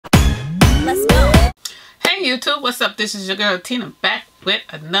Hey YouTube, what's up? This is your girl Tina back with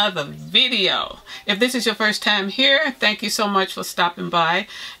another video. If this is your first time here, thank you so much for stopping by.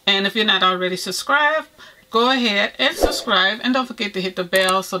 And if you're not already subscribed, go ahead and subscribe. And don't forget to hit the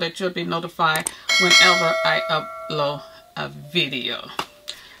bell so that you'll be notified whenever I upload a video.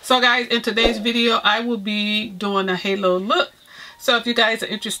 So guys, in today's video, I will be doing a halo look. So if you guys are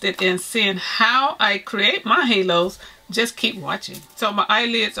interested in seeing how I create my halos, just keep watching. So my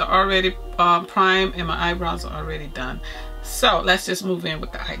eyelids are already primed and my eyebrows are already done. So let's just move in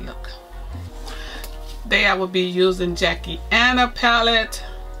with the eye look. Today I will be using Jackie Anna palette.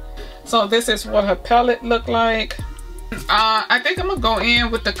 So this is what her palette look like. I think I'm gonna go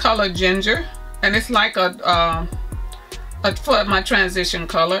in with the color Ginger, and it's like a for my transition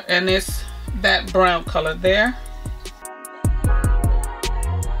color, and it's that brown color there.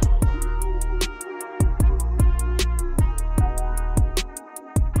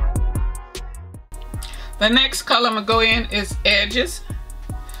 The next color I'm going to go in is Edges.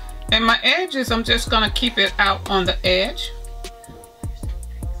 And my edges, I'm just going to keep it out on the edge.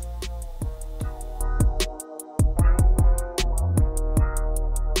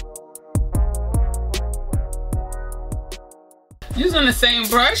 Using the same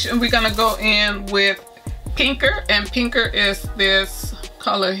brush, and we're going to go in with Pinker. And Pinker is this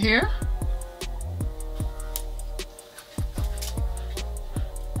color here.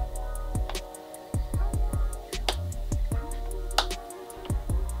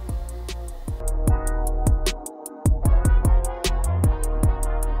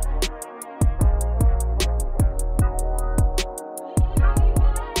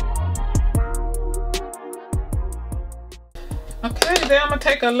 Okay, then I'm going to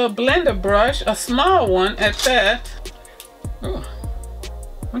take a little blender brush, a small one at that. Ooh,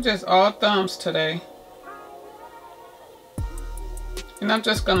 I'm just all thumbs today. And I'm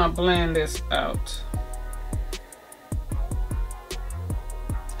just going to blend this out.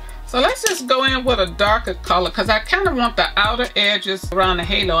 So let's just go in with a darker color, because I kind of want the outer edges around the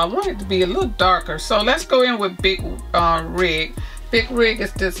halo. I want it to be a little darker. So let's go in with Big Rig. Big Rig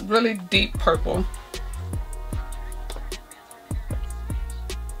is this really deep purple.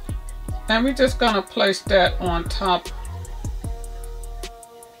 And we're just going to place that on top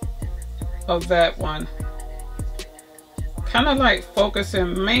of that one. Kind of like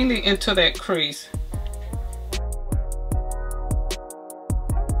focusing mainly into that crease.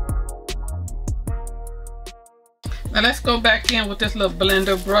 Now let's go back in with this little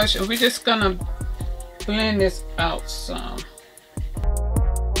blender brush, and we're just going to blend this out some.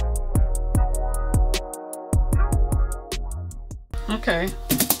 Okay.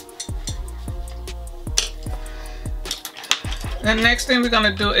 The next thing we're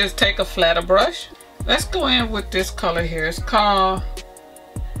going to do is take a flatter brush. Let's go in with this color here. It's called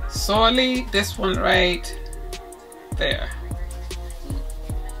Sorely. This one right there.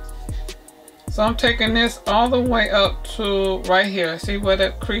 So I'm taking this all the way up to right here. See where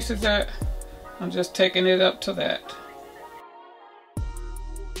that crease is at? I'm just taking it up to that.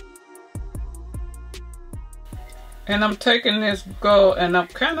 And I'm taking this gold and I'm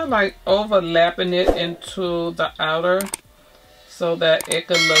kind of like overlapping it into the outer, so that it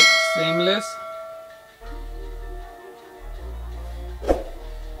could look seamless.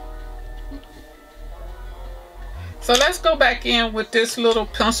 So let's go back in with this little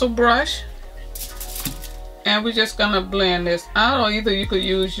pencil brush, and we're just gonna blend this out, or either you could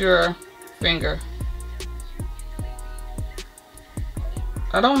use your finger.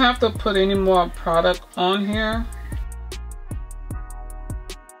 I don't have to put any more product on here.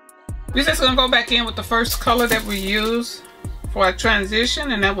 We're just gonna go back in with the first color that we used for a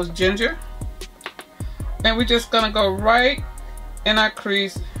transition, and that was Ginger. And we're just gonna go right in our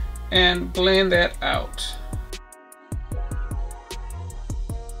crease and blend that out.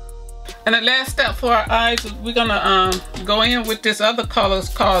 And the last step for our eyes is we're gonna go in with this other color.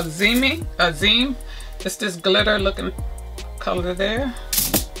 It's called Zeem. It's this glitter looking color there.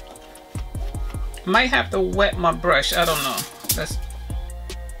 Might have to wet my brush, I don't know. That's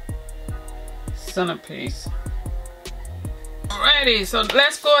centerpiece. Alrighty, so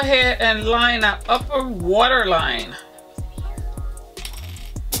let's go ahead and line our upper waterline.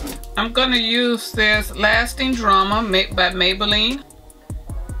 I'm gonna use this Lasting Drama made by Maybelline.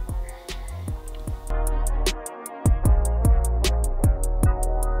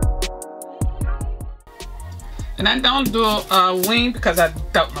 And I don't do a wing because I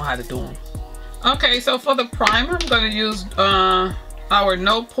don't know how to do them. Okay, so for the primer, I'm gonna use our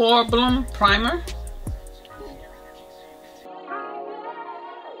No Pore Bloom primer.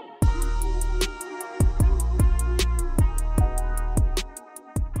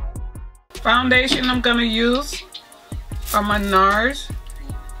 Foundation I'm gonna use are my NARS.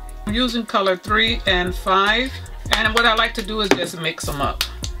 I'm using color 3 and 5. And what I like to do is just mix them up.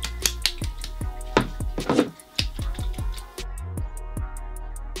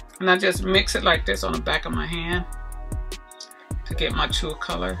 And I just mix it like this on the back of my hand to get my true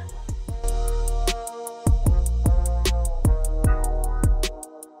color.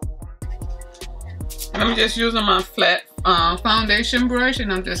 And I'm just using my flat foundation brush,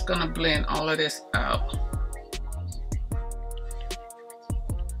 and I'm just gonna blend all of this out.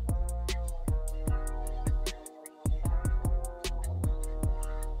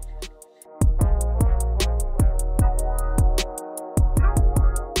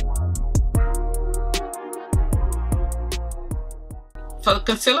 For the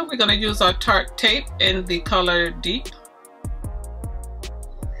concealer, we're going to use our Tarte tape in the color Deep.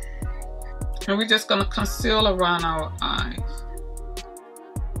 And we're just going to conceal around our eyes.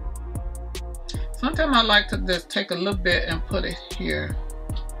 Sometimes I like to just take a little bit and put it here.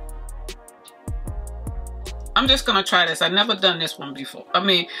 I'm just going to try this. I've never done this one before. I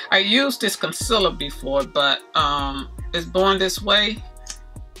mean, I used this concealer before, but it's Born This Way.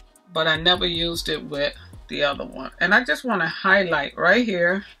 But I never used it with the other one. And I just want to highlight right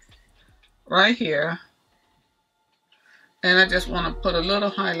here, and I just want to put a little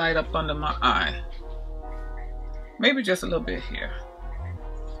highlight up under my eye, maybe just a little bit here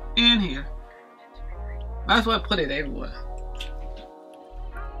and here. Might as well put it everywhere.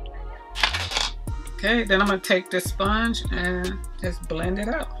 Okay, then I'm going to take this sponge and just blend it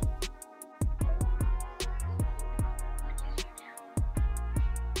out.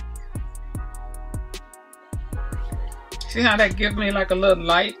 See how that gives me like a little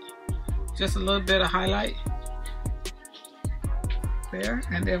light? Just a little bit of highlight. There.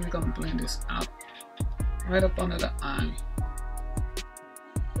 And then we're going to blend this out. Right up under the eye.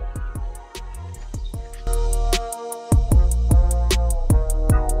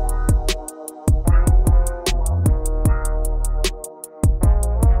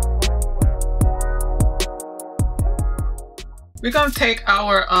 We're going to take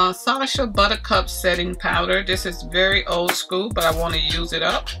our Sasha Buttercup setting powder. This is very old school, but I want to use it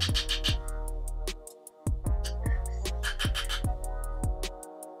up.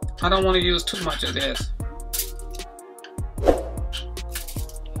 I don't want to use too much of this.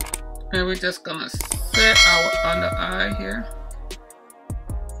 And we're just going to set our under eye here.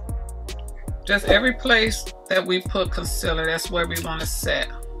 Just every place that we put concealer, that's where we want to set.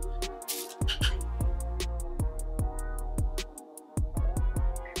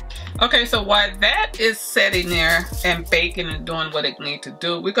 Okay, so while that is setting there and baking and doing what it needs to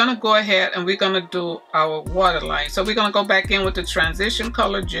do, we're going to go ahead and we're going to do our waterline. So we're going to go back in with the transition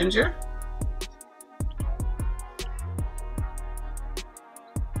color Ginger.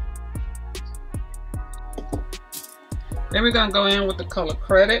 Then we're going to go in with the color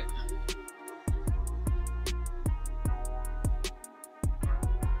Credit.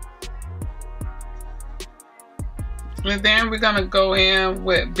 And then we're gonna go in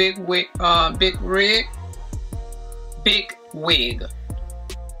with Big Wig.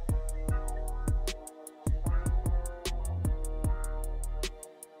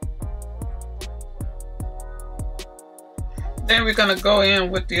 Then we're gonna go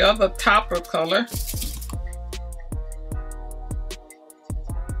in with the other topper color.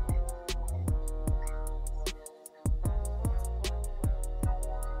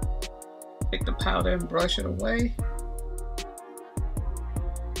 Take the powder and brush it away.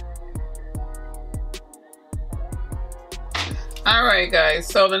 Alright guys,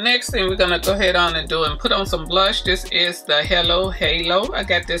 so the next thing we're gonna go ahead on and do and put on some blush. This is the Hello Halo. I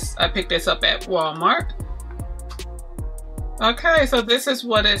picked this up at Walmart. Okay, so this is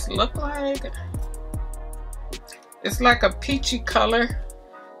what it looks like. It's like a peachy color.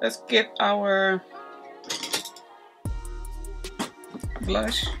 Let's get our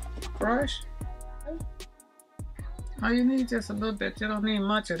blush brush. All you need just a little bit. You don't need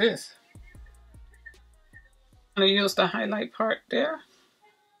much of this. I'm going to use the highlight part there.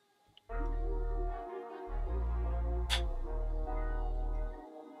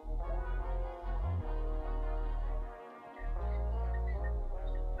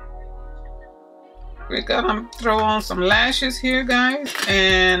 We're gonna throw on some lashes here, guys,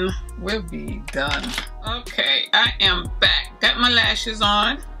 and we'll be done. Okay, I am back. Got my lashes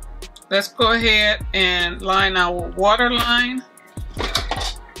on. Let's go ahead and line our waterline.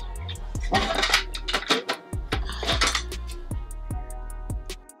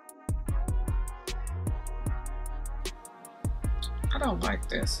 I don't like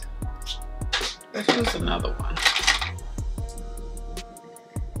this. Let's use another one.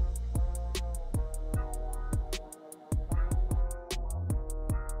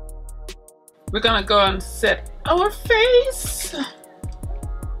 We're gonna go and set our face.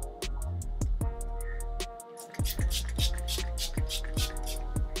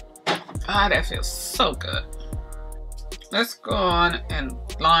 Ah, that feels so good. Let's go on and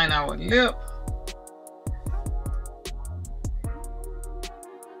line our lip.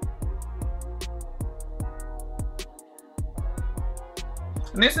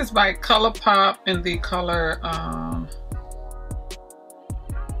 And this is by ColourPop in the color, I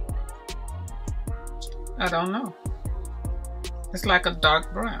don't know. It's like a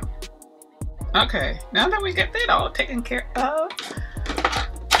dark brown. Okay, now that we get that all taken care of,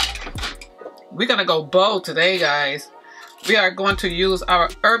 we're gonna go bold today, guys. We are going to use our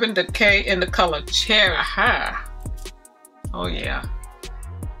Urban Decay in the color Cherry. Aha. Oh yeah.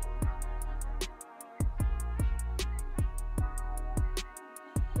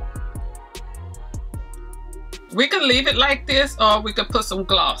 We could leave it like this, or we could put some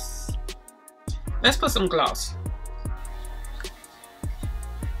gloss. Let's put some gloss.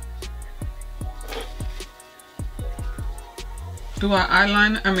 Do our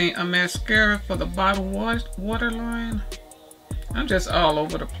eyeliner, a mascara for the bottom waterline. I'm just all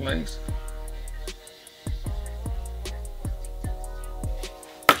over the place.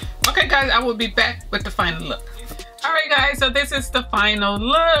 Okay guys, I will be back with the final look. All right guys, so this is the final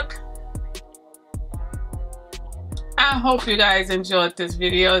look. I hope you guys enjoyed this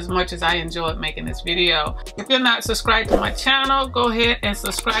video as much as I enjoyed making this video. If you're not subscribed to my channel, go ahead and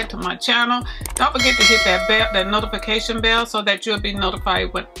subscribe to my channel. Don't forget to hit that bell, that notification bell, so that you'll be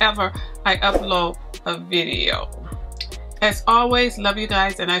notified whenever I upload a video. As always, love you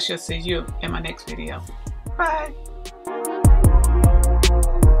guys, and I shall see you in my next video. Bye.